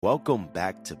Welcome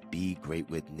back to Be Great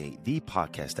with Nate, the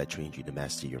podcast that trains you to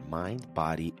master your mind,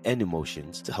 body, and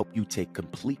emotions to help you take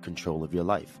complete control of your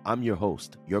life. I'm your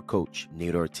host, your coach,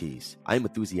 Nate Ortiz. I'm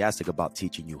enthusiastic about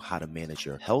teaching you how to manage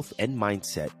your health and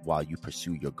mindset while you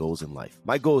pursue your goals in life.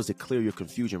 My goal is to clear your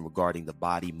confusion regarding the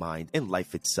body, mind, and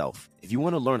life itself. If you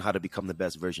want to learn how to become the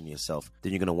best version of yourself,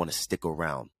 then you're going to want to stick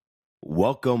around.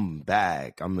 Welcome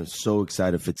back. I'm so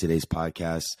excited for today's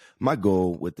podcast. My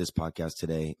goal with this podcast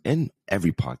today and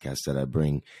every podcast that I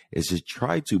bring is to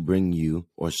try to bring you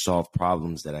or solve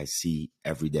problems that I see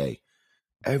every day,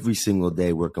 every single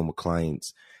day working with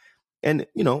clients and,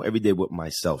 every day with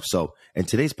myself. So in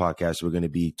today's podcast, we're going to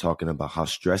be talking about how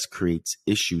stress creates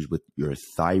issues with your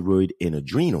thyroid and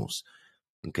adrenals.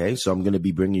 Okay. So I'm going to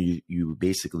be bringing you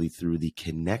basically through the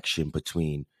connection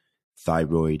between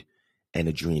thyroid and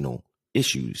adrenal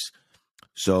issues.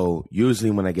 So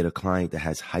usually when I get a client that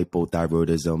has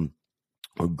hypothyroidism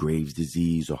or Graves'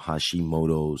 disease or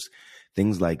Hashimoto's,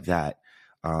 things like that,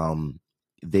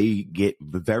 they get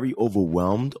very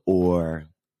overwhelmed, or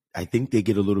I think they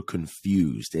get a little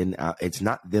confused, and it's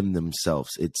not them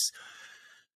themselves. It's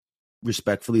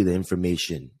respectfully the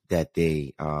information that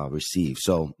they receive.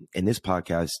 So in this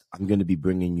podcast, I'm going to be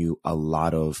bringing you a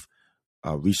lot of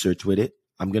research with it.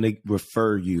 I'm going to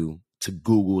refer you to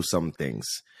Google some things.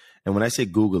 And when I say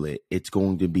Google it, it's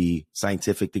going to be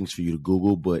scientific things for you to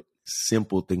Google, but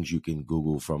simple things you can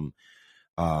Google from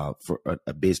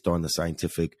based on the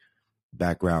scientific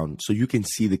background, so you can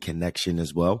see the connection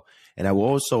as well. And I will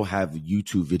also have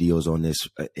YouTube videos on this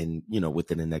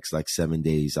within the next 7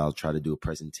 days. I'll try to do a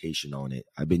presentation on it.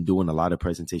 I've been doing a lot of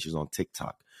presentations on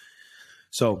TikTok.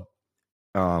 So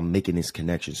making this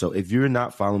connection. So if you're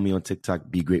not following me on TikTok,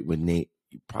 Be Great with Nate,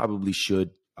 you probably should.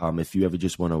 If you ever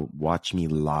just want to watch me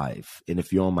live, and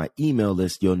if you're on my email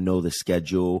list, you'll know the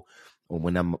schedule or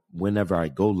whenever I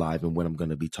go live and what I'm going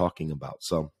to be talking about.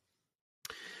 So,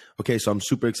 okay, so I'm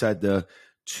super excited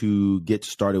to get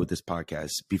started with this podcast.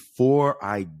 Before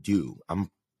I do, I'm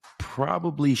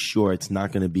probably sure it's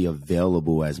not going to be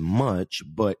available as much,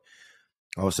 but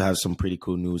I also have some pretty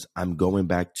cool news. I'm going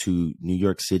back to New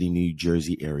York City, New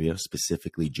Jersey area,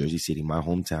 specifically Jersey City, my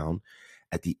hometown,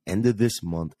 at the end of this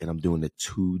month, and I'm doing a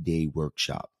 2-day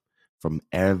workshop. From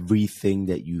everything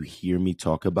that you hear me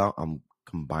talk about, I'm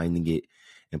combining it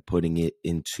and putting it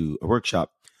into a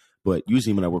workshop. But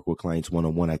usually when I work with clients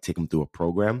one-on-one, I take them through a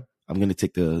program. I'm going to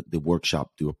take the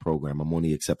workshop through a program. I'm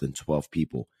only accepting 12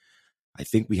 people. I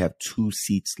think we have 2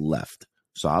 seats left.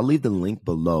 So I'll leave the link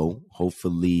below.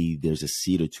 Hopefully there's a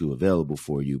seat or 2 available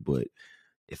for you. But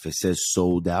if it says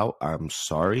sold out, I'm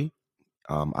sorry.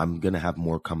 I'm going to have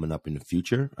more coming up in the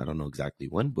future. I don't know exactly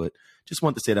when, but just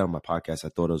wanted to say that on my podcast. I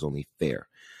thought it was only fair.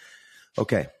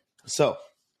 Okay. So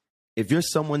if you're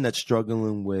someone that's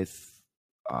struggling with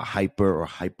hyper or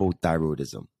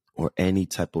hypothyroidism or any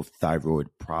type of thyroid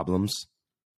problems,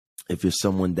 if you're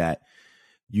someone that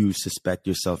you suspect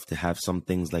yourself to have some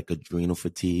things like adrenal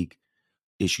fatigue,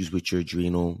 issues with your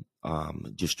adrenal,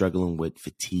 just struggling with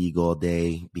fatigue all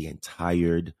day, being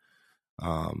tired,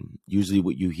 usually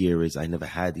what you hear is, I never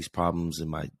had these problems in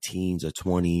my teens or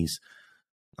 20s.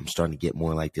 I'm starting to get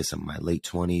more like this in my late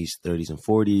 20s, 30s, and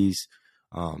 40s.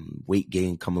 Weight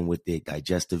gain coming with it,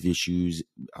 digestive issues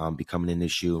becoming an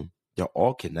issue. They're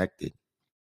all connected.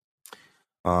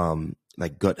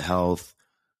 Like gut health.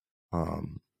 Let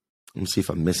me see if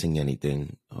I'm missing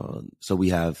anything. So we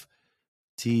have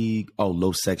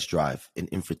low sex drive and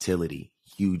infertility.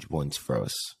 Huge ones for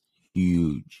us.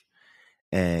 Huge.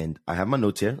 And I have my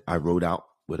notes here. I wrote out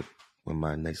with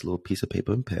my nice little piece of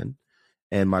paper and pen.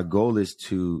 And my goal is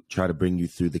to try to bring you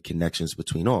through the connections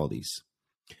between all these.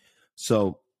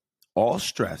 So all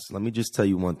stress, let me just tell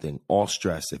you one thing. All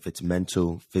stress, if it's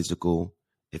mental, physical,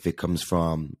 if it comes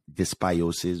from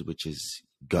dysbiosis, which is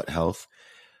gut health,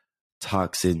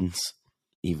 toxins,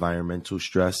 environmental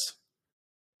stress,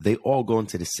 they all go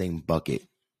into the same bucket.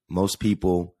 Most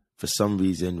people, for some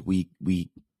reason, we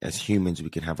as humans, we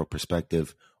can have a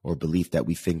perspective or belief that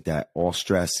we think that all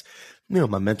stress,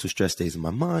 my mental stress stays in my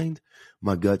mind,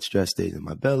 my gut stress stays in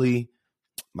my belly,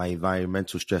 my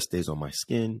environmental stress stays on my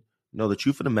skin. No, the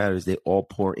truth of the matter is they all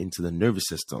pour into the nervous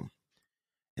system.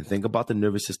 And think about the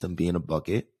nervous system being a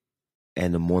bucket.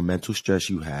 And the more mental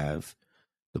stress you have,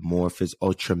 the more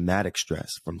traumatic stress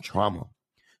from trauma.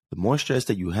 The more stress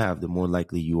that you have, the more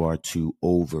likely you are to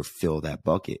overfill that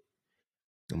bucket.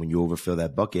 And when you overfill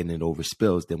that bucket and it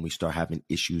overspills, then we start having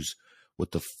issues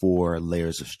with the 4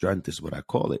 layers of strength, is what I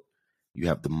call it. You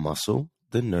have the muscle,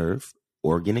 the nerve,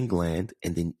 organ and gland,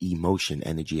 and then emotion,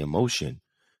 energy, emotion.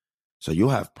 So you'll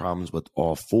have problems with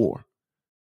all 4.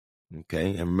 Okay.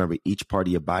 And remember, each part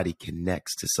of your body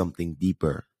connects to something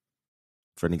deeper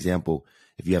For an example,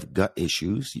 if you have gut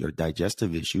issues, your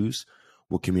digestive issues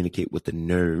will communicate with the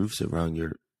nerves around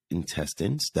your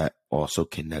intestines that also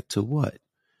connect to what?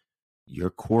 Your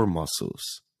core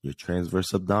muscles, your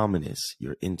transverse abdominis,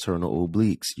 your internal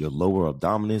obliques, your lower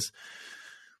abdominis,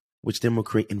 which then will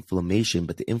create inflammation.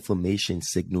 But the inflammation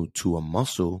signal to a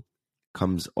muscle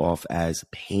comes off as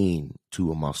pain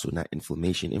to a muscle, not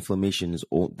inflammation. Inflammation is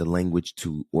the language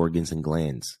to organs and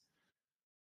glands,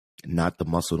 not the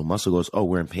muscle. The muscle goes, oh,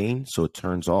 we're in pain, so it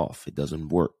turns off. It doesn't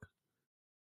work.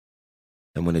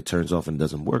 And when it turns off and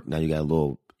doesn't work, now you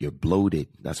got you're bloated.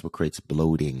 That's what creates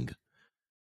bloating.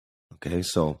 Okay,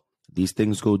 so these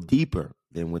things go deeper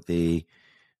than what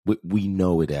we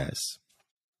know it as.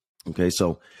 Okay,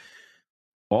 so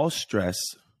all stress,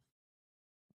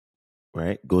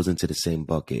 right, goes into the same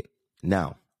bucket.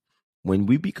 Now, when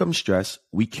we become stressed,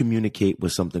 we communicate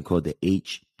with something called the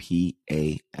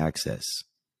HPA axis.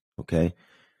 Okay,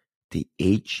 the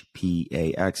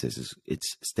HPA axis it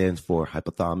stands for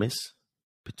hypothalamus,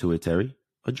 pituitary,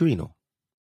 adrenal.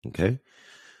 Okay,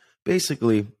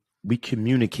 basically, we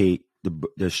communicate.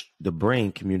 The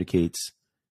brain communicates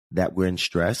that we're in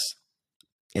stress,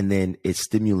 and then it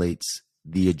stimulates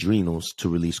the adrenals to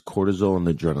release cortisol and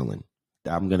adrenaline.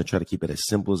 I'm going to try to keep it as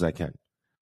simple as I can.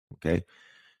 Okay.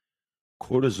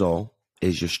 Cortisol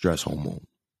is your stress hormone.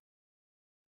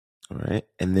 All right.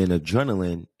 And then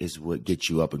adrenaline is what gets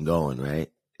you up and going,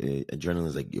 right? Adrenaline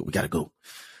is like, yo, we got to go.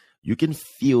 You can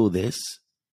feel this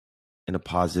in a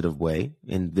positive way.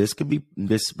 And this could be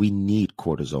this. We need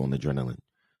cortisol and adrenaline.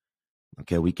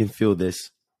 Okay. We can feel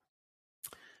this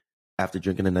after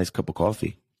drinking a nice cup of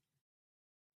coffee.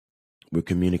 We're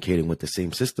communicating with the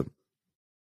same system.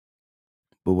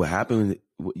 But what happened,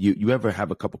 you ever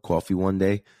have a cup of coffee one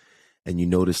day and you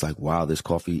notice like, wow, this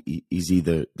coffee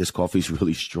is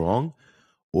really strong,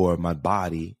 or my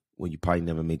body, well, you probably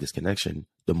never made this connection.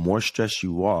 The more stressed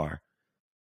you are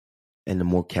and the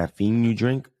more caffeine you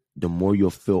drink, the more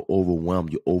you'll feel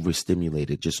overwhelmed. You're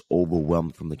overstimulated, just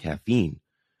overwhelmed from the caffeine,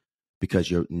 because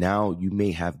you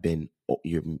may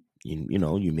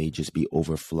just be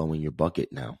overflowing your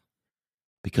bucket now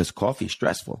because coffee is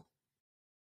stressful.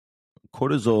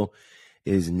 Cortisol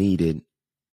is needed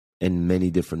in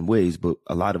many different ways, but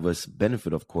a lot of us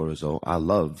benefit of cortisol. I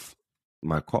love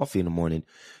my coffee in the morning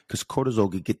because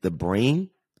cortisol could get the brain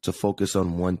to focus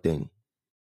on one thing.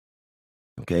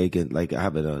 Okay, again, like I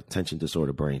have an attention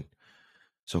disorder brain.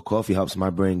 So coffee helps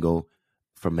my brain go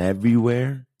from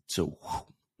everywhere to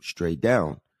straight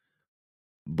down.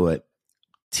 But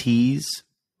teas,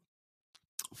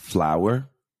 flour,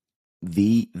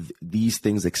 these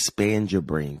things expand your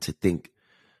brain to think,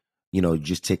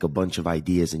 just take a bunch of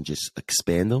ideas and just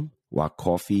expand them. While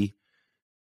coffee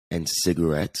and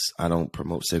cigarettes, I don't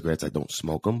promote cigarettes, I don't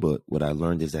smoke them, but what I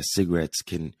learned is that cigarettes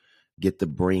can get the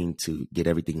brain to get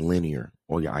everything linear,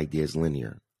 or your ideas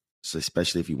linear. So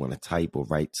especially if you want to type or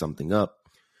write something up,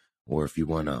 or if you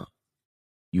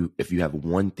have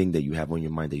one thing that you have on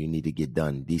your mind that you need to get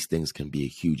done, these things can be a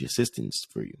huge assistance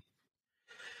for you.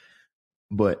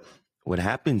 But what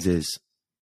happens is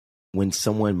when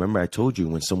someone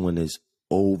is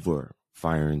over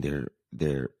firing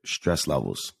their stress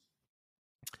levels,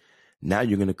 now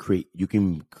you can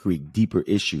create deeper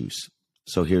issues.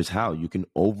 So here's how you can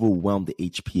overwhelm the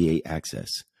HPA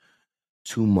axis.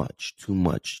 Too much.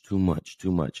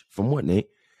 From what, Nate?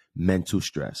 Mental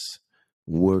stress,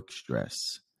 work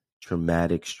stress,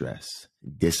 traumatic stress.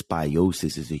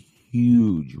 Dysbiosis is a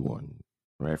huge one,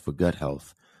 right? For gut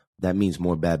health. That means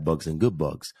more bad bugs than good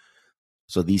bugs.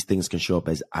 So these things can show up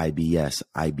as IBS,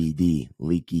 IBD,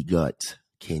 leaky gut,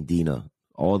 candida.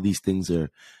 All these things are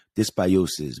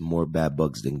dysbiosis, more bad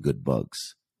bugs than good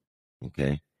bugs.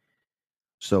 Okay.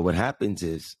 So what happens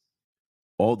is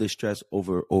all this stress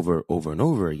over and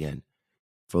over again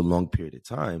for a long period of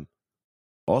time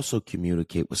also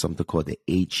communicate with something called the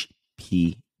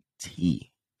HPT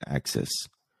axis,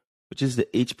 which is the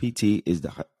HPT is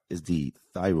the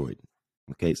thyroid.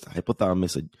 Okay. It's the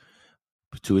hypothalamus,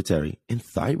 pituitary, and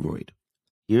thyroid.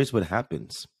 Here's what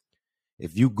happens.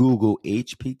 If you Google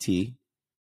HPT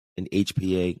and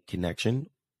HPA connection,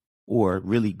 or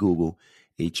really Google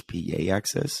HPA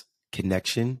axis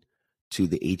connection to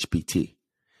the HPT,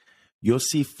 you'll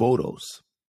see photos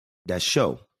that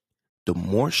show the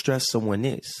more stressed someone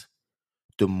is,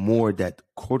 the more that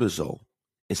cortisol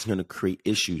is going to create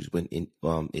issues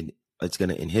it's going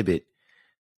to inhibit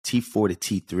T4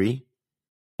 to T3.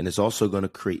 And it's also going to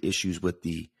create issues with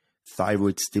the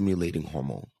thyroid stimulating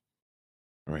hormone.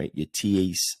 All right, your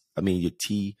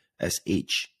TSH.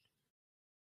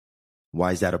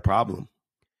 Why is that a problem?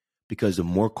 Because the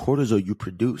more cortisol you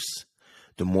produce,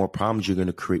 the more problems you're going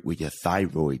to create with your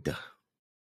thyroid.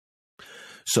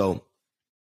 So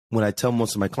when I tell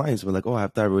most of my clients, we're like, oh, I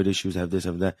have thyroid issues, I have this, I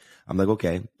have that. I'm like,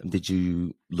 okay, did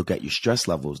you look at your stress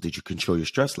levels? Did you control your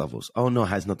stress levels? Oh, no, it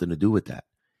has nothing to do with that.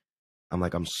 I'm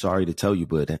like, I'm sorry to tell you,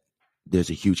 but there's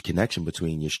a huge connection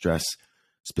between your stress,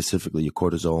 specifically your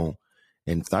cortisol,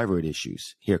 and thyroid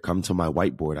issues. Here, come to my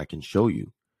whiteboard. I can show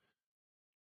you.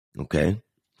 Okay.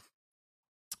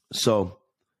 So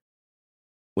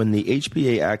when the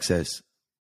HPA access,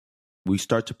 we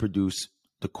start to produce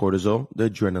the cortisol, the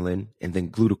adrenaline, and then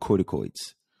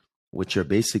glucocorticoids, which are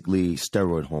basically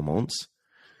steroid hormones,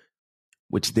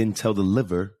 which then tell the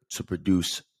liver to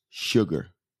produce sugar.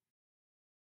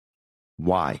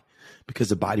 Why? Because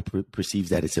the body perceives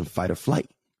that it's in fight or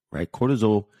flight, right?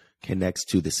 Cortisol connects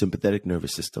to the sympathetic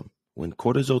nervous system. When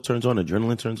cortisol turns on,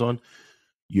 adrenaline turns on,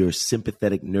 your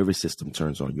sympathetic nervous system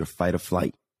turns on, your fight or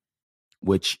flight,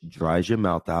 which dries your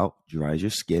mouth out, dries your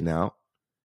skin out,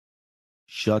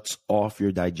 shuts off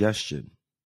your digestion.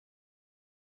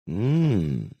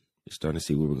 You're starting to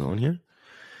see where we're going here?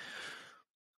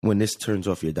 When this turns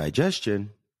off your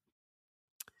digestion,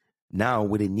 now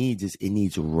what it needs is it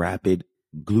needs rapid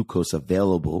glucose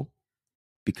available,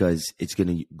 because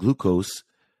glucose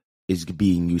is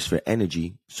being used for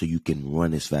energy, so you can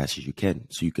run as fast as you can,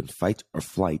 so you can fight or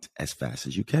flight as fast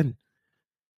as you can.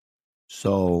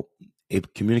 So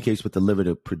it communicates with the liver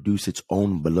to produce its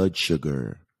own blood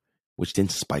sugar, which then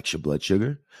spikes your blood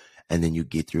sugar, and then you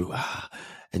get through.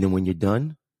 And then when you're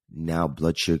done, now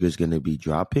blood sugar is going to be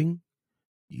dropping.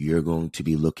 You're going to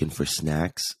be looking for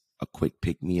snacks, a quick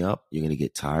pick-me-up. You're going to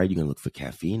get tired. You're going to look for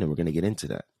caffeine, and we're going to get into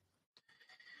that.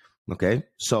 Okay?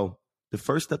 So the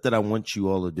first step that I want you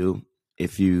all to do,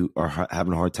 if you are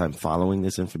having a hard time following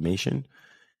this information,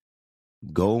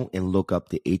 go and look up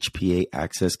the HPA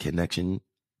access connection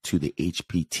to the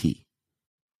HPT.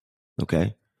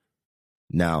 Okay?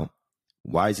 Now,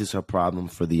 why is this a problem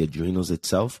for the adrenals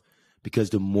itself?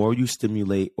 Because the more you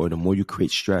stimulate or the more you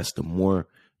create stress, the more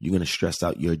you're going to stress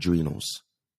out your adrenals.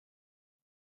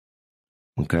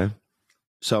 Okay?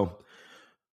 So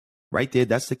right there,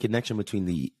 that's the connection between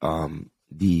the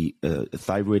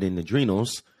thyroid and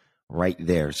adrenals right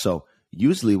there. So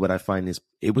usually what I find is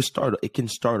it can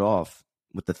start off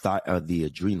with the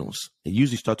adrenals. It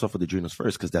usually starts off with the adrenals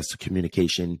first, because that's the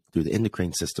communication through the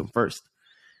endocrine system first,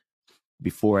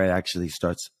 before it actually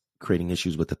starts creating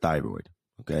issues with the thyroid.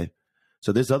 Okay?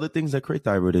 So there's other things that create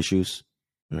thyroid issues.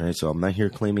 All right? So I'm not here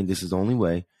claiming this is the only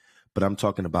way, but I'm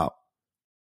talking about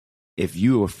if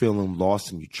you are feeling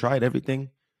lost and you tried everything,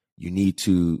 you need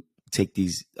to take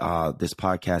this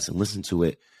podcast and listen to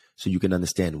it so you can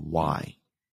understand why.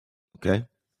 Okay?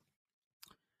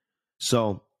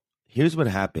 So here's what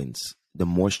happens. The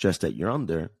more stress that you're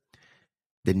under,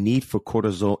 the need for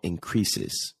cortisol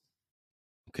increases.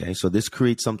 Okay? So this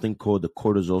creates something called the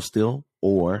cortisol steal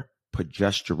or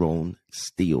progesterone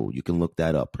steal. You can look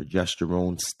that up,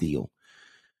 progesterone steal.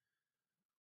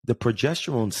 The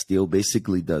progesterone steal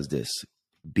basically does this.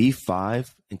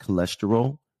 B5 and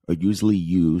cholesterol are usually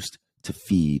used to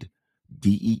feed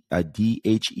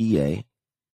DHEA,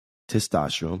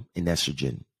 testosterone, and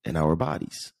estrogen in our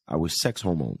bodies, our sex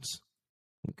hormones.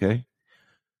 Okay?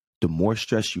 The more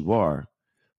stressed you are,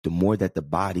 the more that the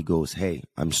body goes, hey,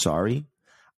 I'm sorry,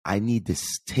 I need to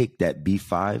take that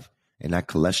B5 and that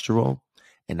cholesterol,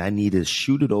 and I need to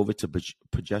shoot it over to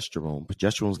progesterone.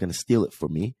 Progesterone is going to steal it for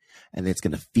me, and it's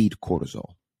going to feed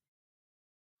cortisol.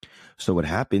 So what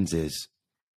happens is,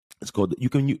 it's called, you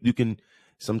can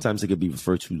sometimes it could be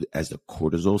referred to as the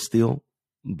cortisol steal,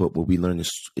 but what we learn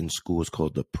in school is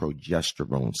called the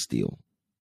progesterone steal.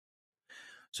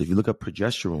 So if you look up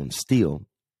progesterone steal,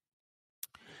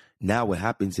 now what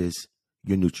happens is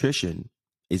your nutrition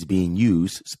is being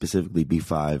used, specifically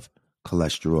B5,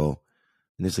 cholesterol,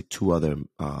 and there's like two other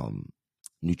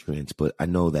nutrients, but I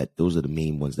know that those are the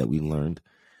main ones that we learned.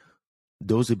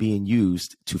 Those are being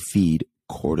used to feed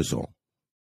cortisol.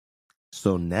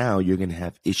 So now you're going to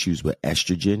have issues with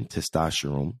estrogen,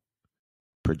 testosterone,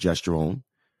 progesterone.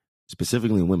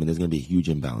 Specifically in women, there's going to be a huge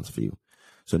imbalance for you.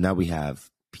 So now we have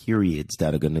periods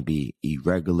that are going to be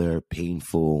irregular,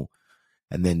 painful,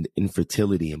 and then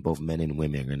infertility in both men and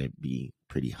women are going to be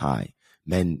pretty high.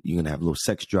 Men, you're going to have low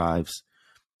sex drives.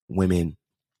 Women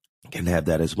can have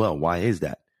that as well. Why is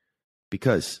that?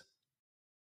 Because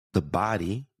the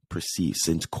body perceives,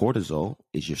 since cortisol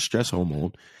is your stress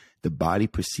hormone, the body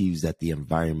perceives that the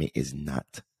environment is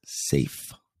not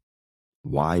safe.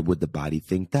 Why would the body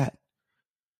think that?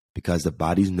 Because the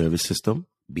body's nervous system,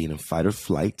 being in fight or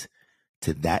flight,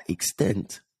 to that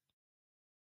extent,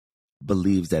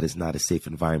 believes that it's not a safe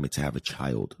environment to have a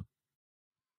child.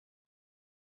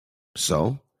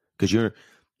 So, because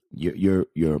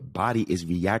your body is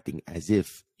reacting as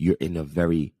if you're in a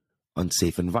very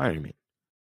unsafe environment.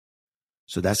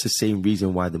 So that's the same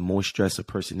reason why the more stressed a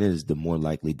person is, the more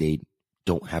likely they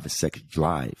don't have a sex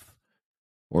drive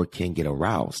or can't get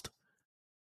aroused.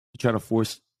 You're trying to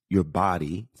force your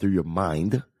body through your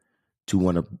mind to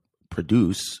want to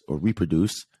produce or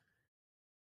reproduce,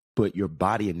 but your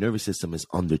body and nervous system is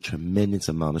under tremendous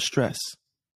amount of stress.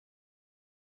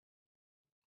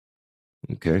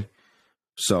 Okay.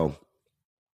 So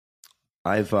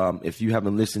I've, if you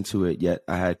haven't listened to it yet,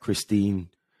 I had Christine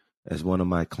as one of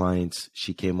my clients.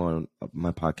 She came on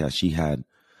my podcast. She had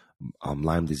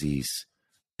Lyme disease.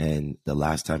 And the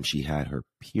last time she had her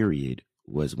period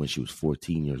was when she was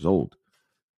 14 years old.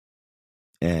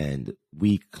 And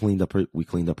we cleaned up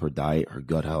her diet, her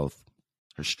gut health,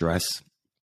 her stress,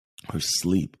 her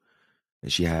sleep.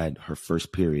 And she had her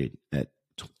first period at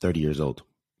 30 years old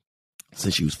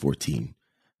since she was 14.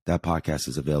 That podcast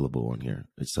is available on here.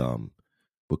 It's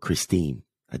with Christine.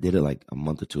 I did it like a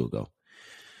month or two ago.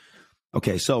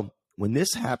 Okay, so when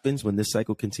this happens, when this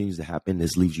cycle continues to happen,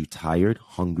 this leaves you tired,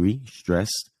 hungry,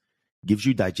 stressed, gives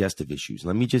you digestive issues.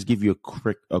 Let me just give you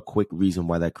a quick reason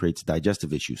why that creates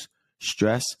digestive issues.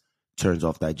 Stress turns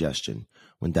off digestion.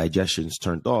 When digestion is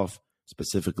turned off,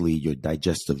 specifically your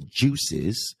digestive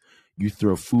juices, you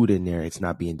throw food in there, it's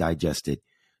not being digested.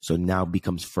 So now it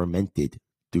becomes fermented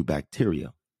through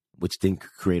bacteria, which then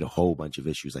could create a whole bunch of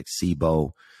issues like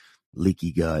SIBO,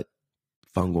 leaky gut,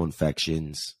 fungal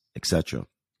infections, etc.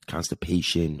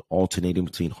 Constipation, alternating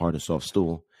between hard and soft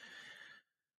stool.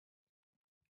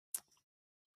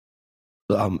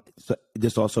 So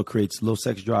this also creates low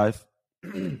sex drive,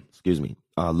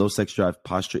 low sex drive,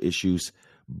 posture issues,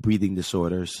 breathing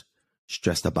disorders,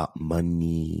 stressed about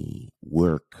money,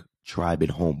 work, tribe,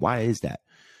 and home. Why is that?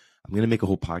 I'm going to make a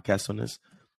whole podcast on this.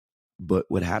 But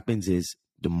what happens is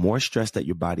the more stress that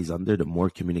your body's under, the more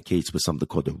it communicates with something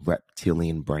called the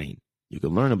reptilian brain. You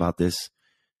can learn about this.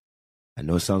 I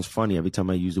know it sounds funny. Every time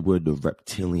I use the word the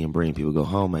reptilian brain, people go,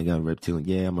 oh my God, reptilian.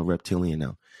 Yeah, I'm a reptilian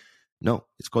now. No,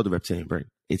 it's called the reptilian brain.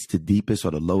 It's the deepest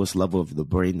or the lowest level of the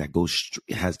brain that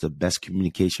has the best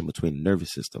communication between the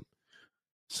nervous system.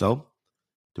 So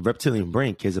the reptilian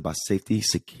brain cares about safety,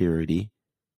 security,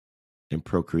 and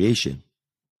procreation.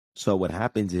 So what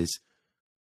happens is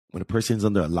when a person's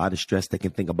under a lot of stress, they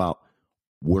can think about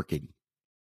working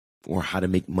or how to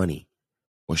make money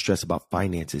or stress about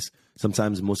finances.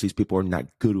 Sometimes most of these people are not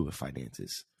good with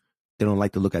finances. They don't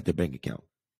like to look at their bank account.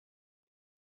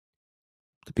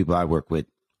 The people I work with,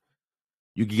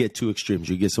 you can get two extremes.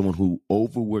 You get someone who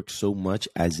overworks so much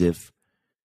as if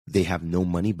they have no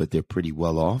money, but they're pretty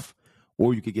well off.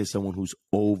 Or you could get someone who's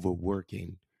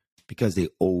overworking because they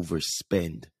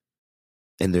overspend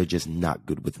and they're just not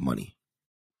good with money.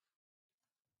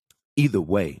 Either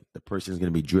way, the person is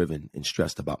going to be driven and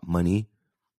stressed about money,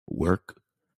 work,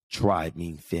 tribe,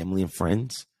 meaning family and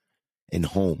friends, and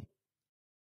home.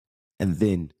 And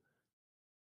then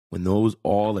when those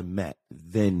all are met,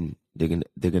 then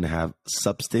they're gonna have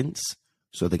substance,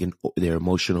 so they're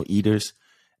emotional eaters,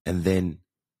 and then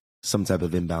some type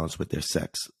of imbalance with their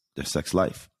sex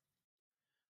life.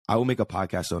 I will make a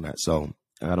podcast on that, so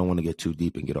I don't want to get too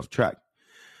deep and get off track.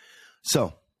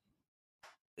 So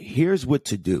here's what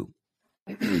to do.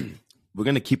 I'm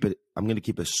gonna keep it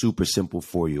super simple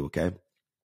for you, okay?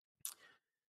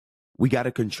 We got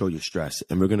to control your stress,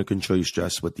 and we're going to control your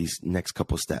stress with these next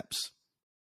couple steps.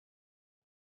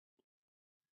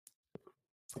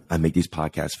 I make these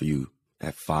podcasts for you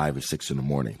at 5 or 6 in the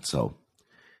morning. So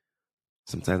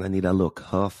sometimes I need that little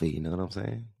coffee. You know what I'm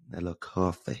saying? That little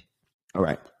coffee. All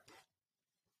right.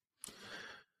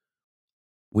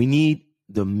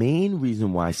 The main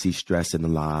reason why I see stress in a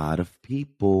lot of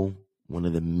people, one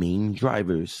of the main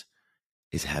drivers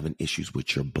is having issues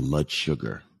with your blood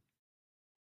sugar.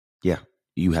 Yeah,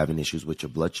 you having issues with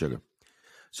your blood sugar.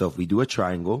 So if we do a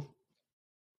triangle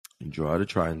and draw out a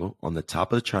triangle, on the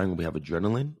top of the triangle, we have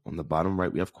adrenaline. On the bottom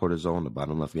right, we have cortisol. On the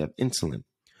bottom left, we have insulin.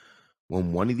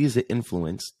 When one of these are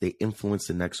influenced, they influence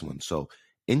the next one. So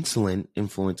insulin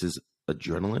influences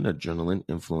adrenaline. Adrenaline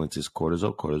influences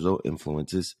cortisol. Cortisol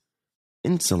influences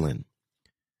insulin.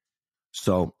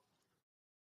 So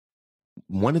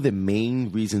one of the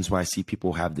main reasons why I see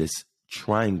people have this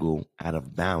triangle out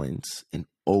of balance and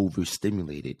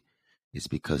overstimulated is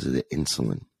because of the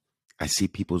insulin. I see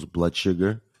people's blood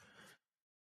sugar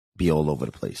be all over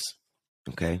the place.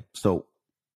 Okay. So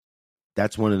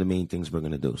that's one of the main things we're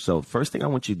going to do. So first thing I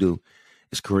want you to do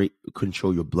is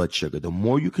control your blood sugar. The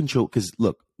more you control, because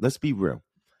look, let's be real.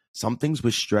 Some things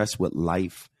with stress, with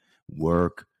life,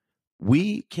 work,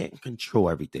 we can't control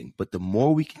everything, but the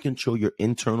more we can control your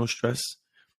internal stress,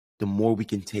 the more we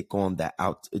can take on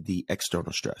the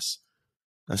external stress.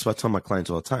 That's what I tell my clients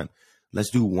all the time.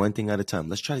 Let's do one thing at a time.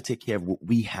 Let's try to take care of what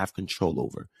we have control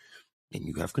over. And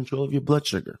you have control of your blood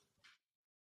sugar.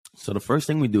 So the first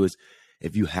thing we do is,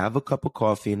 if you have a cup of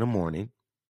coffee in the morning,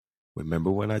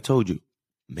 remember when I told you,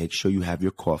 make sure you have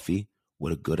your coffee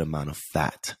with a good amount of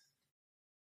fat.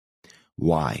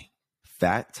 Why?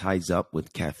 Fat ties up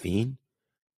with caffeine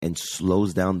and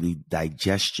slows down the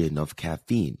digestion of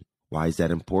caffeine. Why is that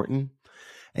important?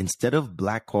 Instead of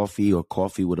black coffee or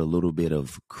coffee with a little bit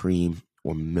of cream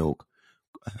or milk,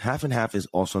 half and half is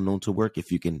also known to work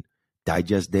if you can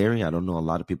digest dairy. I don't know a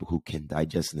lot of people who can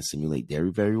digest and assimilate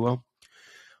dairy very well,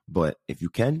 but if you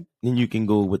can, then you can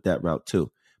go with that route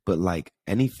too. But like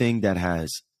anything that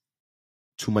has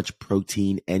too much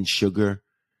protein and sugar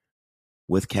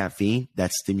with caffeine,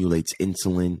 that stimulates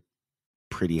insulin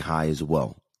pretty high as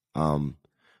well.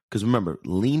 Because remember,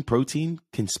 lean protein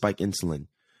can spike insulin.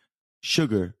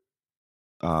 Sugar,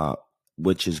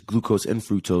 which is glucose and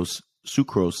fructose,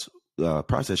 sucrose,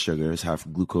 processed sugar is half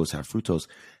glucose, half fructose,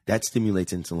 that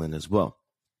stimulates insulin as well.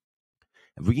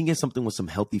 If we can get something with some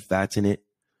healthy fats in it,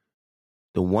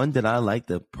 the one that I like,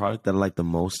 the product that I like the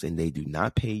most, and they do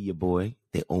not pay your boy,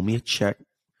 they owe me a check.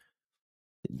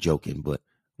 Joking, but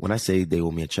when I say they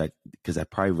owe me a check, because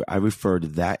I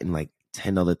referred that and like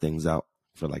 10 other things out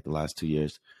for like the last 2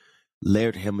 years.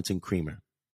 Laird Hamilton creamer,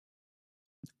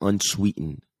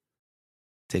 unsweetened.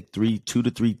 Take 2 to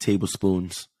 3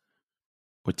 tablespoons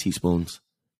or teaspoons.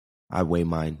 I weigh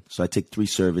mine. So I take 3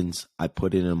 servings. I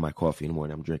put it in my coffee in the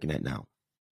morning. I'm drinking that now.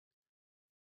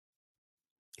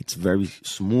 It's very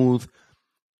smooth.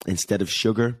 Instead of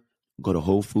sugar, go to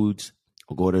Whole Foods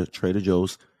or go to Trader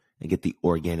Joe's and get the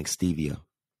organic stevia.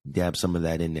 Dab some of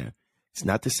that in there. It's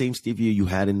not the same stevia you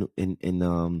had in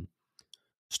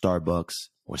Starbucks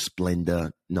or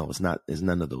Splenda. No, it's not. There's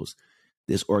none of those.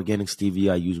 This organic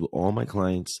stevia I use with all my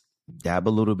clients. Dab a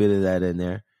little bit of that in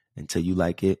there until you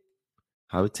like it,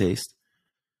 how it tastes.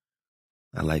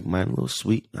 I like mine a little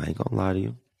sweet. I ain't gonna lie to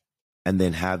you. And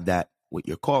then have that with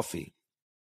your coffee.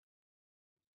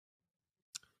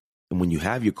 And when you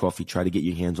have your coffee, try to get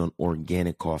your hands on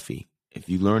organic coffee. If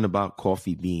you learn about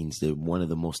coffee beans, they're one of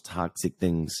the most toxic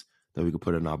things that we could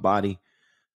put in our body.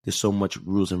 There's so much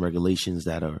rules and regulations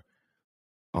that are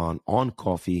on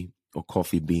coffee or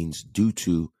coffee beans due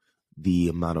to the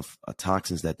amount of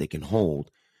toxins that they can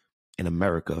hold in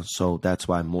America. So that's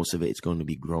why most of it is going to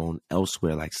be grown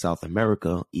elsewhere, like South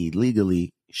America,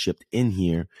 illegally shipped in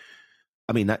here.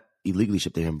 I mean, not illegally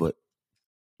shipped in here, but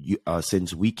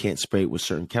since we can't spray it with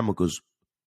certain chemicals,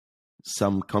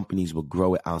 some companies will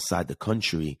grow it outside the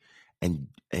country and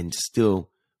still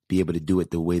be able to do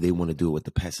it the way they want to do it, with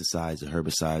the pesticides, the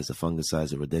herbicides, the fungicides,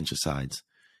 the rodenticides.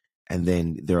 And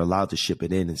then they're allowed to ship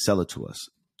it in and sell it to us.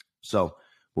 So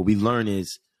what we learn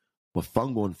is with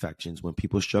fungal infections, when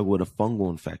people struggle with a fungal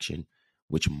infection,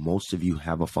 which most of you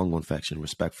have a fungal infection,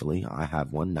 respectfully, I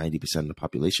have one, 90% of the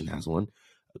population has one,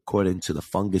 according to the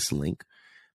Fungus Link,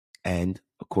 and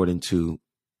according to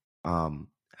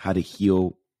How to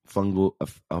Heal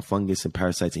Fungus and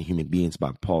Parasites in Human Beings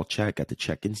by Paul Chek at the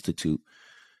Chek Institute.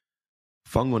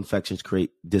 Fungal infections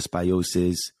create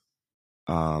dysbiosis,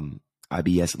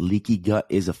 IBS. Leaky gut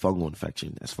is a fungal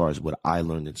infection, as far as what I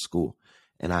learned in school.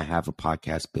 And I have a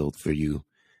podcast built for you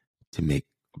to make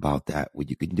about that, what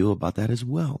you can do about that as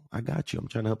well. I got you. I'm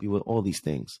trying to help you with all these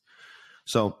things.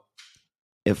 So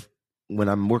when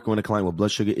I'm working with a client with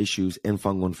blood sugar issues and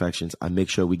fungal infections, I make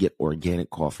sure we get organic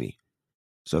coffee.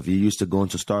 So if you're used to going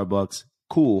to Starbucks,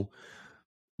 cool,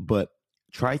 but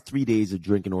try 3 days of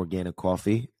drinking organic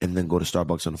coffee and then go to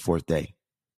Starbucks on the 4th day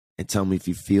and tell me if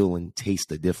you feel and taste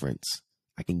the difference.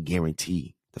 I can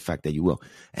guarantee the fact that you will.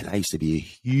 And I used to be a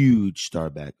huge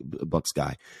Starbucks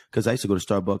guy because I used to go to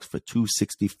Starbucks for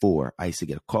 $2.64. I used to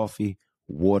get a coffee,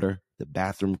 water, the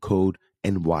bathroom code,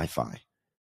 and Wi-Fi.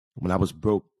 When I was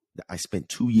broke, I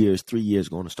spent 3 years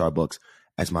going to Starbucks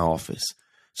as my office.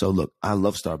 So look, I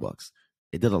love Starbucks.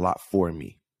 It did a lot for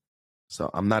me. So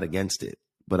I'm not against it,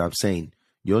 but I'm saying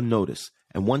you'll notice.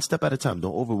 And one step at a time.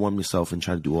 Don't overwhelm yourself and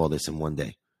try to do all this in one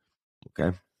day.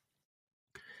 Okay?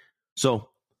 So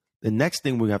the next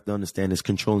thing we have to understand is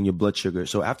controlling your blood sugar.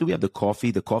 So after we have the coffee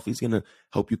is going to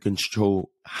help you control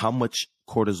how much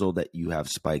cortisol that you have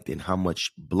spiked and how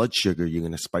much blood sugar you're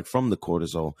going to spike from the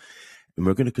cortisol. And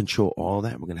we're going to control all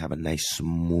that. We're going to have a nice,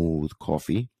 smooth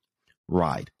coffee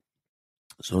ride.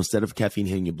 So instead of caffeine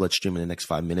hitting your bloodstream in the next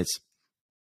 5 minutes,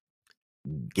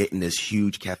 getting this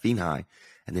huge caffeine high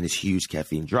and then this huge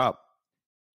caffeine drop,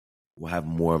 we'll have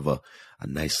more of a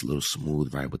nice little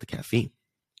smooth ride with the caffeine.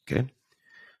 Okay.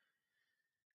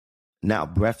 Now,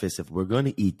 breakfast, if we're going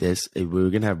to eat this, if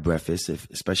we're going to have breakfast,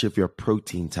 especially if you're a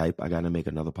protein type, I got to make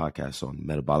another podcast on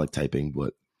metabolic typing,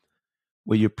 but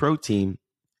with your protein,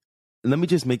 let me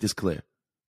just make this clear.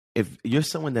 If you're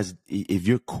someone if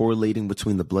you're correlating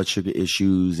between the blood sugar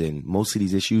issues and most of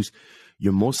these issues,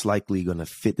 you're most likely going to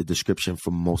fit the description for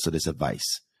most of this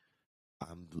advice.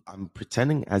 I'm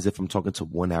pretending as if I'm talking to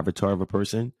one avatar of a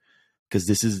person, because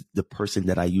this is the person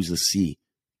that I usually see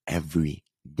every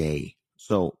day.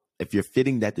 So if you're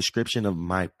fitting that description of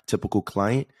my typical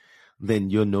client, then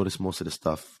you'll notice most of the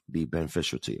stuff be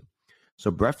beneficial to you.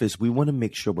 So breakfast, we want to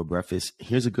make sure with breakfast,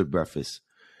 here's a good breakfast.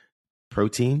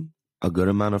 Protein, a good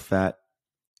amount of fat,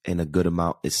 and a good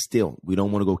amount is still, we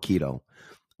don't want to go keto.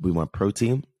 We want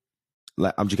protein.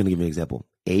 I'm just going to give you an example.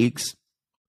 Eggs,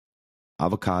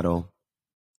 avocado,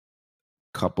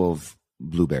 cup of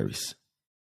blueberries.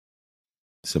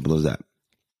 Simple as that.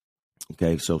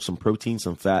 Okay, so some protein,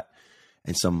 some fat,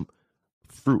 and some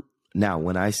fruit. Now,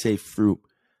 when I say fruit,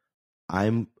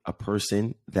 I'm a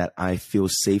person that I feel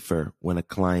safer when a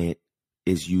client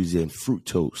is using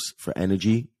fructose for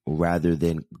energy rather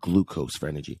than glucose for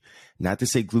energy. Not to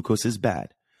say glucose is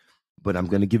bad, but I'm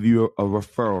going to give you a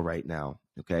referral right now.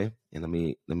 Okay, and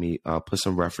let me put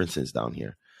some references down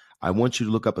here. I want you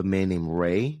to look up a man named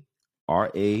Ray,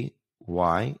 Rayppat.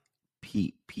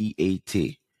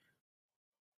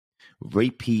 Ray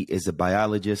P is a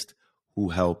biologist who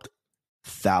helped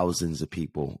thousands of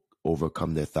people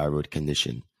overcome their thyroid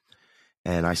condition.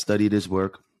 And I studied his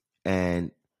work,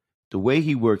 and the way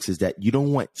he works is that you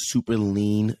don't want super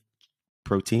lean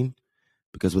protein,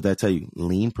 because what I tell you,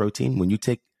 lean protein, when you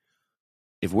take,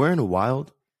 if we're in the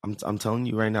wild, I'm telling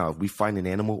you right now, if we find an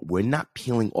animal, we're not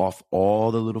peeling off all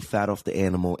the little fat off the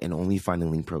animal and only finding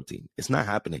lean protein. It's not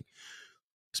happening,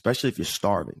 especially if you're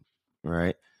starving,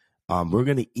 right? We're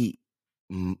going to eat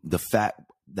the fat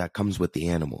that comes with the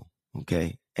animal,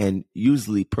 okay? And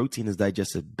usually protein is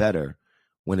digested better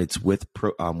when it's with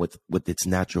its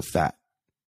natural fat.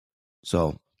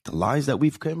 So the lies that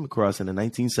we've come across in the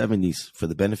 1970s for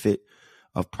the benefit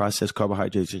of processed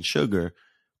carbohydrates and sugar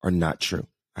are not true.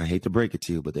 I hate to break it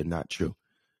to you, but they're not true.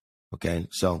 Okay,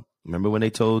 so remember when they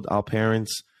told our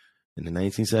parents in the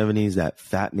 1970s that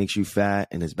fat makes you fat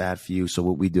and it's bad for you? So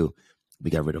what we do, we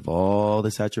got rid of all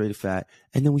the saturated fat,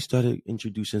 and then we started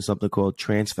introducing something called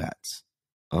trans fats.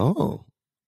 Oh,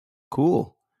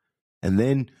 cool. And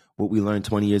then what we learned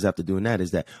 20 years after doing that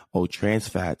is that, trans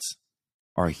fats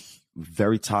are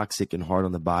very toxic and hard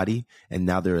on the body, and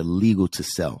now they're illegal to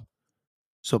sell.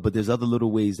 So, but there's other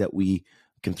little ways that we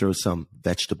can throw some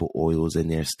vegetable oils in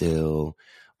there still.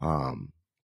 And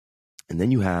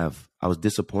then I was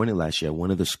disappointed last year. One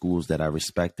of the schools that I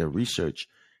respect their research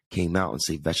came out and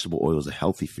say vegetable oils are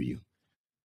healthy for you.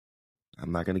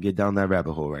 I'm not going to get down that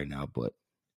rabbit hole right now, but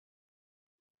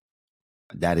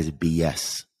that is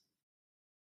BS.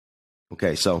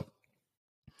 Okay, so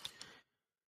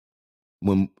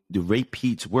when the Ray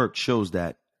Pete's work shows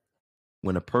that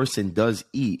when a person does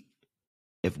eat,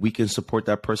 if we can support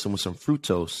that person with some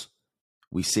fructose,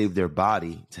 we save their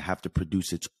body to have to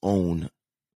produce its own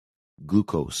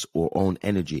glucose or own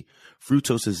energy.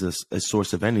 Fructose is a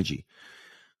source of energy.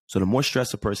 So the more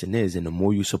stressed a person is and the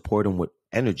more you support them with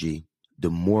energy, the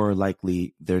more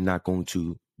likely they're not going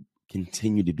to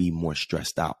continue to be more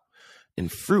stressed out.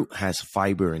 And fruit has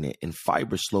fiber in it, and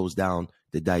fiber slows down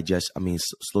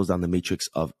slows down the matrix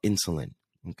of insulin.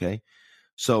 Okay.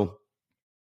 So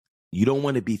you don't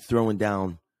want to be throwing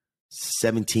down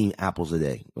 17 apples a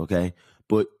day. Okay.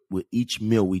 But with each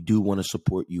meal, we do want to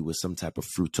support you with some type of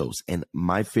fructose. And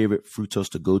my favorite fructose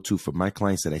to go to for my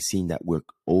clients that I've seen that work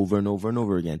over and over and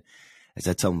over again is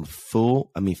I tell them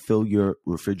fill your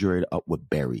refrigerator up with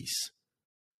berries,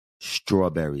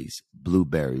 strawberries,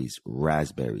 blueberries,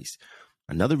 raspberries.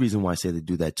 Another reason why I say to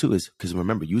do that too is because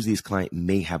remember, usually this client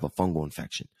may have a fungal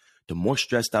infection. The more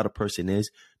stressed out a person is,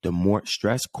 the more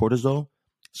stress, cortisol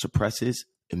suppresses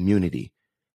immunity.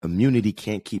 Immunity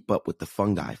can't keep up with the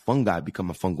fungi. Fungi become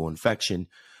a fungal infection.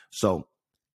 So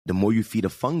the more you feed a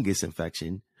fungus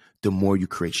infection, the more you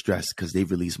create stress because they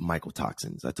release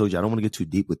mycotoxins. I told you I don't want to get too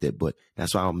deep with it, but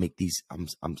that's why I'll make these. I'm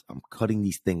cutting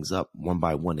these things up one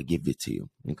by one to give it to you.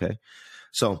 Okay,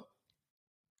 so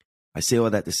I say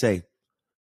all that to say,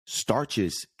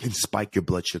 starches can spike your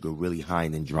blood sugar really high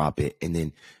and then drop it, and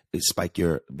then which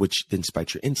then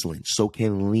spikes your insulin. So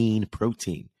can lean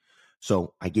protein.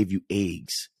 So I gave you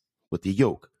eggs with the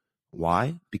yolk.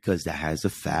 Why? Because that has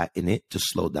the fat in it to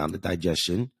slow down the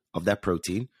digestion of that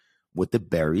protein, with the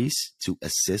berries to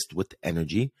assist with the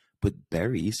energy. But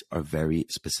berries are very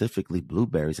specifically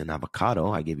blueberries and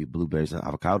avocado. I gave you blueberries and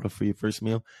avocado for your first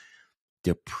meal.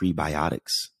 They're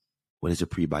prebiotics. What is a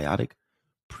prebiotic?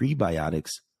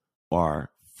 Prebiotics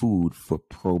are food for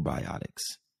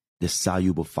probiotics. The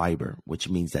soluble fiber, which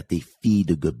means that they feed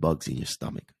the good bugs in your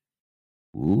stomach.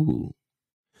 Ooh.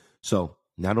 So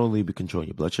not only we control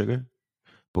your blood sugar,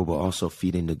 but we're also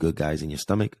feeding the good guys in your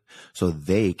stomach so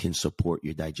they can support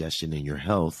your digestion and your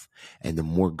health. And the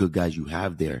more good guys you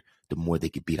have there, the more they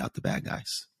can beat out the bad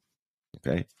guys.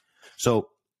 Okay. So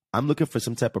I'm looking for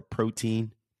some type of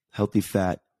protein, healthy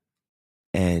fat,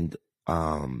 and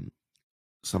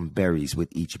some berries with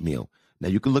each meal. Now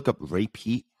you can look up rape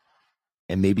heat,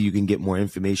 and maybe you can get more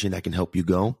information that can help you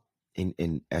go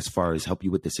in as far as help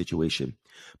you with the situation.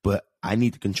 But I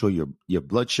need to control your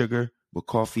blood sugar with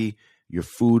coffee, your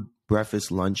food,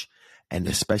 breakfast, lunch, and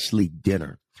especially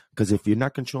dinner. Because if you're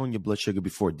not controlling your blood sugar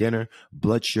before dinner,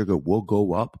 blood sugar will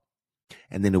go up,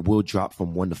 and then it will drop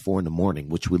from 1 to 4 in the morning,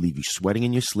 which will leave you sweating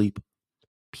in your sleep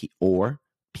or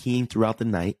peeing throughout the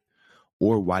night,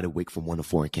 or wide awake from 1 to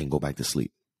 4 and can't go back to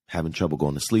sleep, having trouble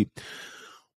going to sleep,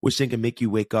 which then can make you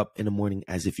wake up in the morning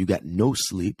as if you got no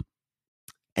sleep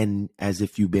and as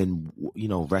if you've been,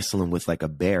 wrestling with like a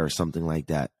bear or something like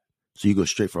that. So you go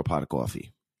straight for a pot of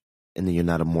coffee, and then you're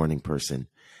not a morning person.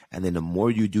 And then the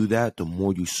more you do that, the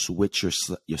more you switch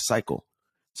your cycle.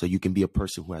 So you can be a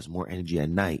person who has more energy at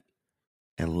night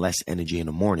and less energy in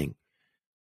the morning,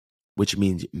 which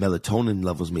means melatonin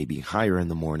levels may be higher in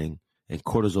the morning and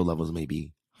cortisol levels may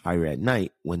be higher at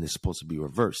night when it's supposed to be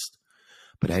reversed.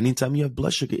 But anytime you have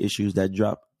blood sugar issues that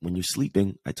drop when you're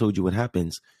sleeping, I told you what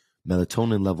happens.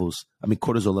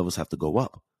 Cortisol levels have to go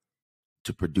up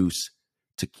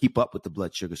to keep up with the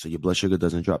blood sugar, so your blood sugar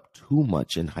doesn't drop too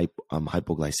much in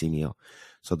hypoglycemia.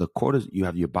 So you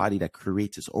have your body that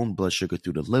creates its own blood sugar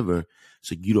through the liver,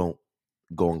 so you don't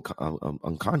go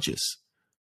unconscious.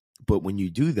 But when you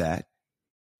do that,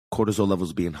 cortisol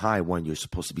levels being high when you're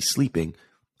supposed to be sleeping,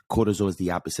 cortisol is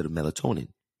the opposite of melatonin,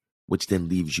 which then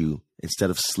leaves you, instead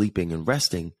of sleeping and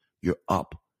resting, you're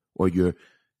up, or you're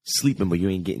sleeping, but you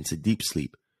ain't getting to deep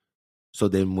sleep. So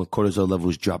then when cortisol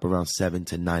levels drop around 7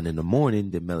 to 9 in the morning,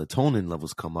 the melatonin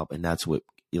levels come up, and that's what,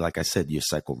 like I said, your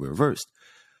cycle reversed.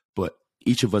 But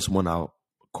each of us want our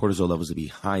cortisol levels to be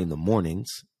high in the mornings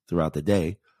throughout the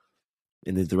day,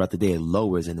 and then throughout the day it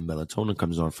lowers, and the melatonin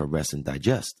comes on for rest and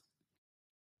digest.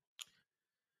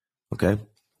 Okay?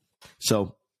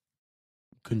 So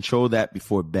control that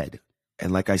before bed.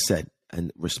 And like I said,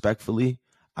 and respectfully,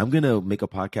 I'm going to make a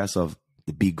podcast of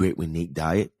the Be Great with Nate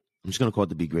diet. I'm just going to call it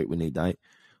the Be Great with Nate diet,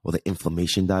 or the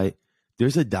inflammation diet.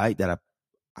 There's a diet that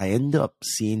I end up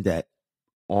seeing that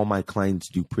all my clients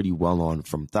do pretty well on,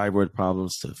 from thyroid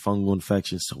problems to fungal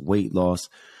infections to weight loss,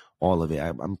 all of it.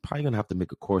 I'm probably going to have to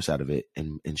make a course out of it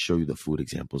and show you the food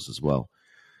examples as well.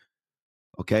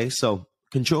 Okay, so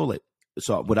control it.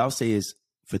 So what I'll say is,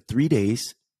 for 3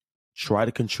 days, try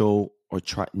to control, or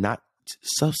try not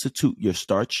substitute your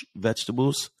starch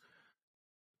vegetables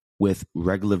with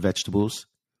regular vegetables.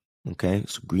 Okay,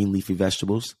 so green leafy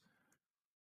vegetables.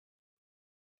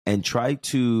 And try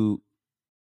to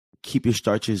keep your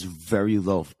starches very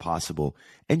low if possible,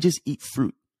 and just eat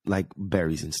fruit like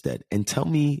berries instead. And tell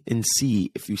me and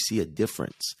see if you see a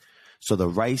difference. So the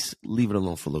rice, leave it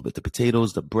alone for a little bit. The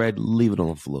potatoes, the bread, leave it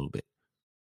alone for a little bit.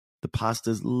 The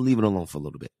pastas, leave it alone for a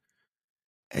little bit.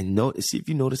 And see if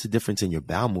you notice a difference in your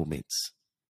bowel movements,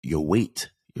 your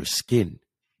weight, your skin,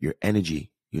 your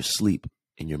energy, your sleep,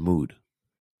 and your mood.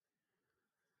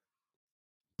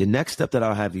 The next step that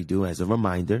I'll have you do as a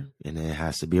reminder, and it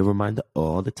has to be a reminder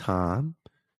all the time,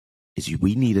 is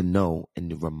we need to know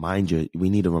and we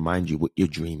need to remind you what your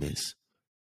dream is.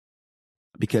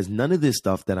 Because none of this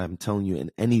stuff that I'm telling you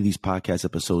in any of these podcast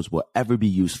episodes will ever be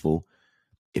useful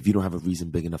if you don't have a reason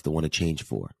big enough to want to change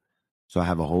for. So I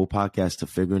have a whole podcast to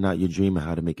figuring out your dream and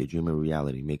how to make your dream a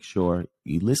reality. Make sure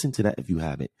you listen to that if you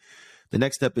haven't. The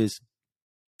next step is,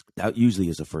 that usually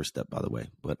is the first step, by the way,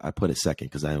 but I put it second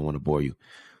because I don't want to bore you.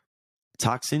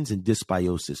 Toxins and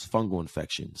dysbiosis, fungal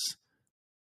infections.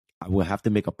 I will have to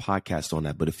make a podcast on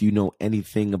that. But if you know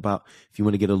anything about, if you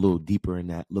want to get a little deeper in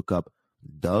that, look up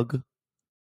Doug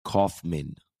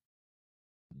Kaufman.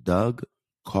 Doug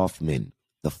Kaufman,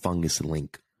 the fungus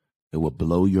link. It will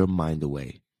blow your mind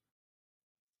away.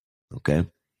 Okay.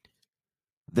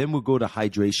 Then we'll go to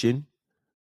hydration.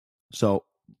 So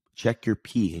check your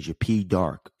pee. Is your pee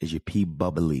dark? Is your pee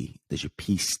bubbly? Does your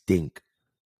pee stink?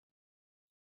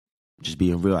 Just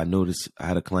being real. I noticed I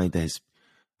had a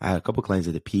couple clients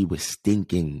that the pee was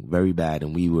stinking very bad,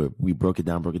 and we broke it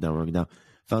down.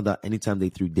 Found out anytime they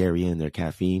threw dairy in their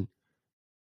caffeine,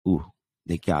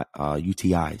 they got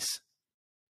UTIs.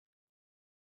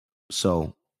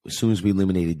 So as soon as we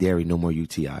eliminated dairy, no more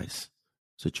UTIs.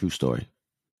 It's a true story.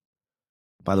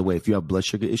 By the way, if you have blood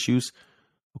sugar issues,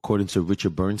 according to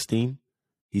Richard Bernstein,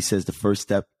 he says the first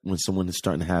step when someone is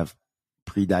starting to have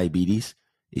pre-diabetes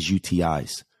is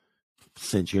UTIs.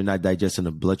 Since you're not digesting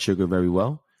the blood sugar very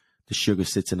well, the sugar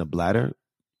sits in the bladder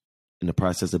in the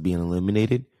process of being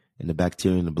eliminated, and the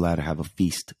bacteria in the bladder have a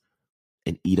feast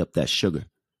and eat up that sugar,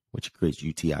 which creates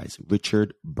UTIs.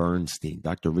 Richard Bernstein,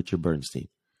 Dr. Richard Bernstein.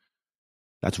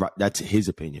 That's right. That's his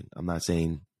opinion. I'm not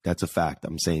saying that's a fact.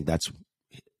 I'm saying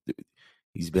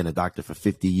he's been a doctor for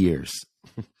 50 years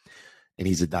and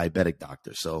he's a diabetic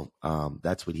doctor. So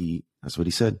that's what he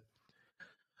said.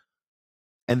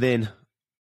 And then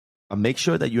make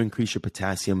sure that you increase your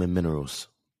potassium and minerals.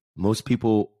 Most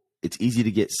people, it's easy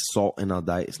to get salt in our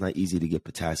diet. It's not easy to get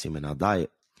potassium in our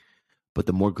diet. But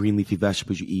the more green leafy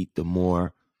vegetables you eat, the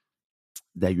more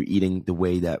that you're eating the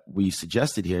way that we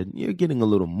suggested here, you're getting a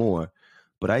little more.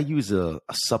 But I use a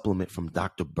supplement from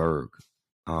Dr. Berg.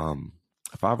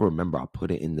 If I ever remember, I'll put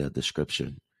it in the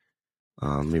description.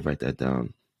 Let me write that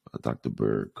down. Dr.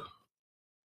 Berg.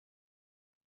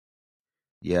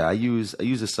 Yeah, I use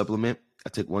a supplement. I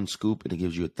take 1 scoop and it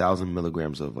gives you 1,000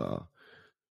 milligrams of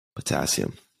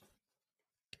potassium.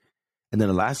 And then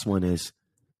the last one is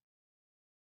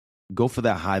go for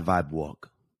that high vibe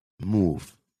walk.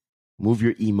 Move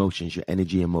your emotions, your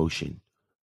energy, emotion.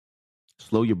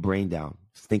 Slow your brain down.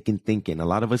 Thinking. A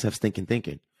lot of us have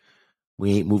thinking.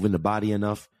 We ain't moving the body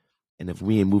enough. And if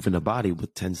we ain't moving the body,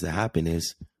 what tends to happen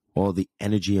is all the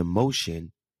energy and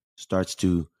motion starts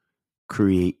to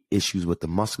create issues with the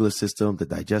muscular system, the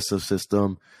digestive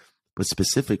system, but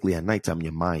specifically at nighttime,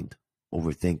 your mind,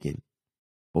 overthinking,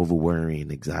 over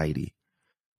worrying, anxiety.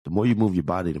 The more you move your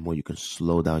body, the more you can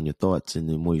slow down your thoughts. And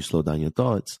the more you slow down your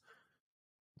thoughts,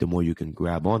 the more you can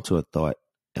grab onto a thought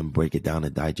and break it down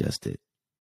and digest it.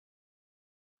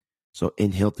 So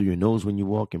inhale through your nose when you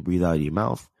walk and breathe out of your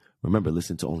mouth. Remember,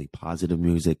 listen to only positive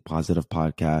music, positive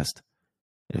podcast.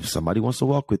 And if somebody wants to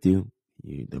walk with you,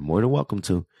 they're more than welcome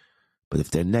to. But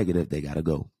if they're negative, they got to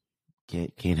go.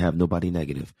 Can't have nobody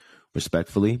negative.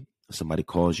 Respectfully, if somebody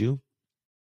calls you,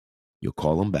 you'll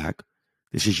call them back.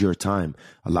 This is your time.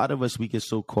 A lot of us, we get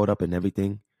so caught up in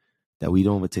everything that we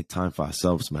don't even take time for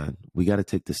ourselves, man. We got to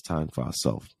take this time for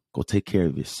ourselves. Go take care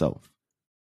of yourself.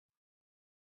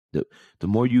 The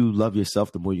more you love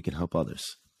yourself, the more you can help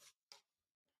others.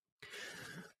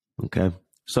 Okay.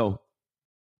 So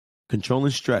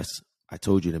controlling stress. I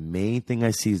told you the main thing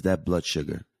I see is that blood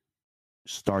sugar.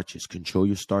 Starches. Control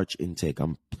your starch intake.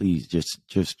 Please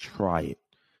just try it.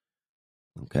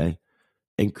 Okay.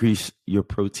 Increase your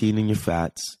protein and your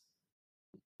fats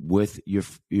with your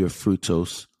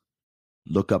fructose.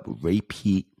 Look up rape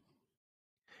heat.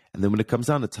 And then when it comes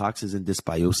down to toxins and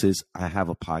dysbiosis, I have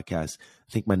a podcast.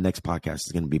 I think my next podcast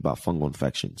is going to be about fungal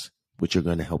infections, which are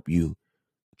going to help you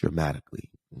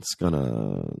dramatically. It's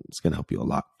gonna help you a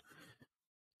lot.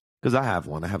 Because I have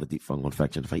one. I have a deep fungal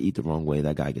infection. If I eat the wrong way,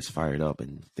 that guy gets fired up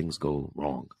and things go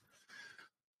wrong.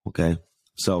 Okay.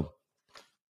 So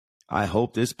I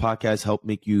hope this podcast help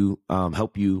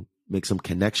you make some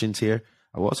connections here.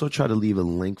 I will also try to leave a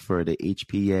link for the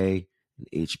HPA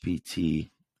and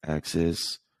HPT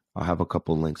axis. I'll have a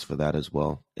couple links for that as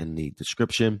well in the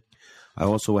description. I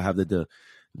also have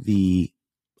the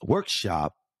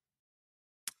workshop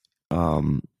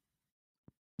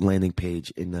landing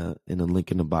page in the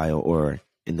link in the bio or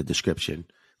in the description.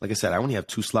 Like I said, I only have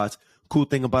 2 slots. Cool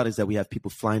thing about it is that we have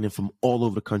people flying in from all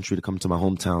over the country to come to my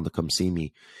hometown to come see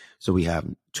me. So we have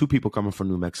 2 people coming from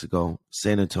New Mexico,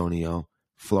 San Antonio,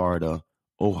 Florida,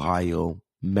 Ohio,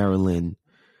 Maryland.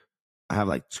 I have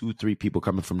like 2-3 people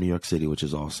coming from New York City, which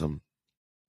is awesome.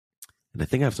 And I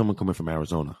think I have someone coming from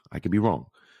Arizona. I could be wrong,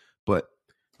 but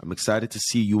I'm excited to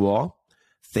see you all.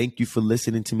 Thank you for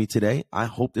listening to me today. I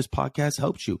hope this podcast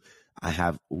helps you. I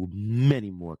have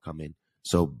many more coming,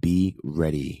 so be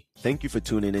ready. Thank you for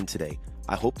tuning in today.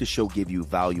 I hope the show gave you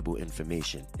valuable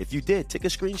information. If you did, take a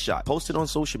screenshot, post it on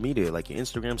social media, like your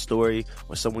Instagram story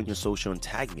or someone your social, and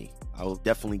tag me. I will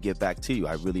definitely get back to you.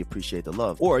 I really appreciate the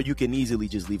love. Or you can easily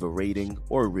just leave a rating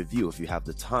or a review if you have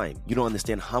the time. You don't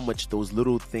understand how much those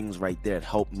little things right there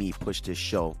help me push this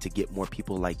show to get more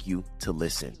people like you to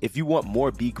listen. If you want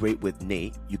more Be Great with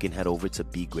Nate, you can head over to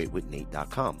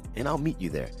begreatwithnate.com and I'll meet you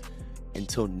there.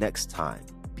 Until next time,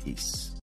 peace.